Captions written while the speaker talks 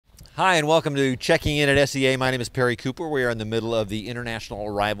Hi, and welcome to Checking In at SEA. My name is Perry Cooper. We are in the middle of the International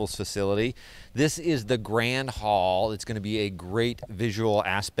Arrivals Facility. This is the Grand Hall. It's going to be a great visual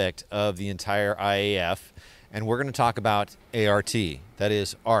aspect of the entire IAF. And we're going to talk about ART, that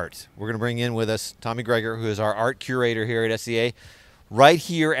is art. We're going to bring in with us Tommy Gregory, who is our art curator here at SEA. Right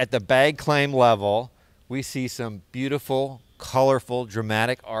here at the bag claim level, we see some beautiful, colorful,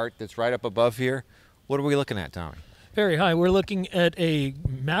 dramatic art that's right up above here. What are we looking at, Tommy? Very high. We're looking at a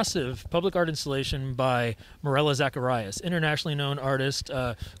massive public art installation by Mirella Zacharias, internationally known artist,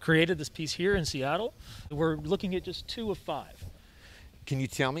 created this piece here in Seattle. We're looking at just 2 of 5. Can you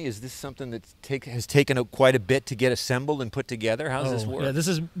tell me, is this something that has taken quite a bit to get assembled and put together? How does this work? Yeah,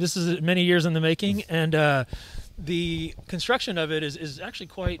 this is many years in the making, and the construction of it is actually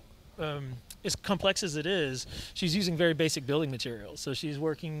quite as complex as it is. She's using very basic building materials. So she's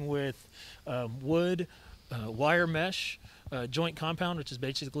working with wood, wire mesh, joint compound, which is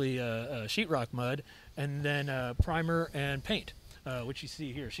basically sheetrock mud, and then primer and paint, which you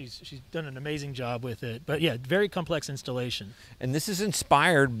see here. She's done an amazing job with it. But yeah, very complex installation. And this is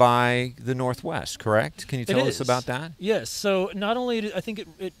inspired by the Northwest, correct? Can you tell us about that? Yes. So not only, I think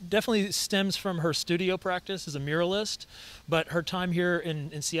it definitely stems from her studio practice as a muralist, but her time here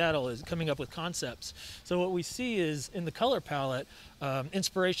in Seattle is coming up with concepts. So what we see is in the color palette,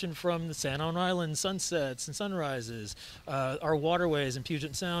 inspiration from the San Juan Island sunsets and sunrises, our waterways in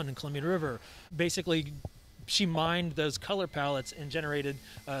Puget Sound and Columbia River. Basically, she mined those color palettes and generated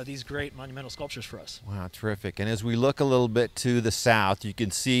these great monumental sculptures for us. Wow, terrific. And as we look a little bit to the south, you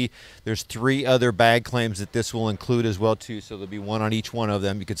can see there's 3 other bag claims that this will include as well too. So there'll be one on each one of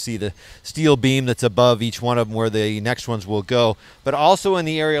them. You can see the steel beam that's above each one of them where the next ones will go. But also in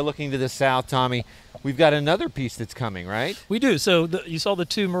the area looking to the south, Tommy, we've got another piece that's coming, right? We do. So you saw the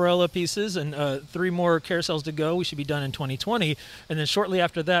 2 Mirella pieces and 3 more carousels to go. We should be done in 2020. And then shortly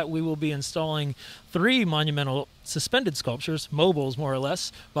after that, we will be installing 3 monumental suspended sculptures, mobiles more or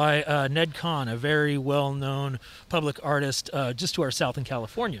less, by Ned Kahn, a very well-known public artist just to our south in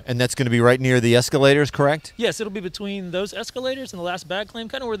California. And that's going to be right near the escalators, correct? Yes, it'll be between those escalators and the last bag claim,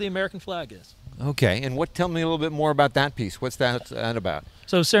 kind of where the American flag is. Okay, and tell me a little bit more about that piece. What's that about?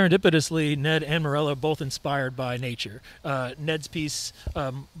 So serendipitously, Ned and Mirella are both inspired by nature. Ned's piece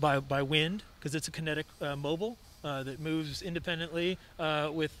by wind, because it's a kinetic mobile that moves independently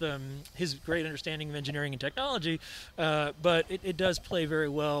with his great understanding of engineering and technology, but it does play very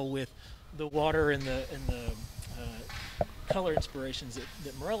well with the water and the color inspirations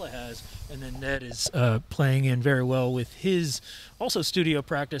that Mirella has, and then Ned is playing in very well with his also studio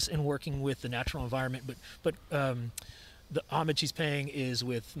practice and working with the natural environment, but the homage he's paying is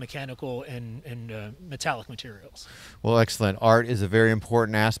with mechanical and metallic materials. Well, excellent. Art is a very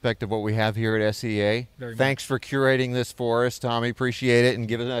important aspect of what we have here at SEA. Thanks for curating this for us, Tommy. Appreciate it and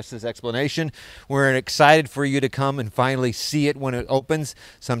giving us this explanation. We're excited for you to come and finally see it when it opens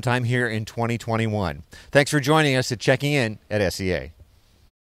sometime here in 2021. Thanks for joining us at Checking In at SEA.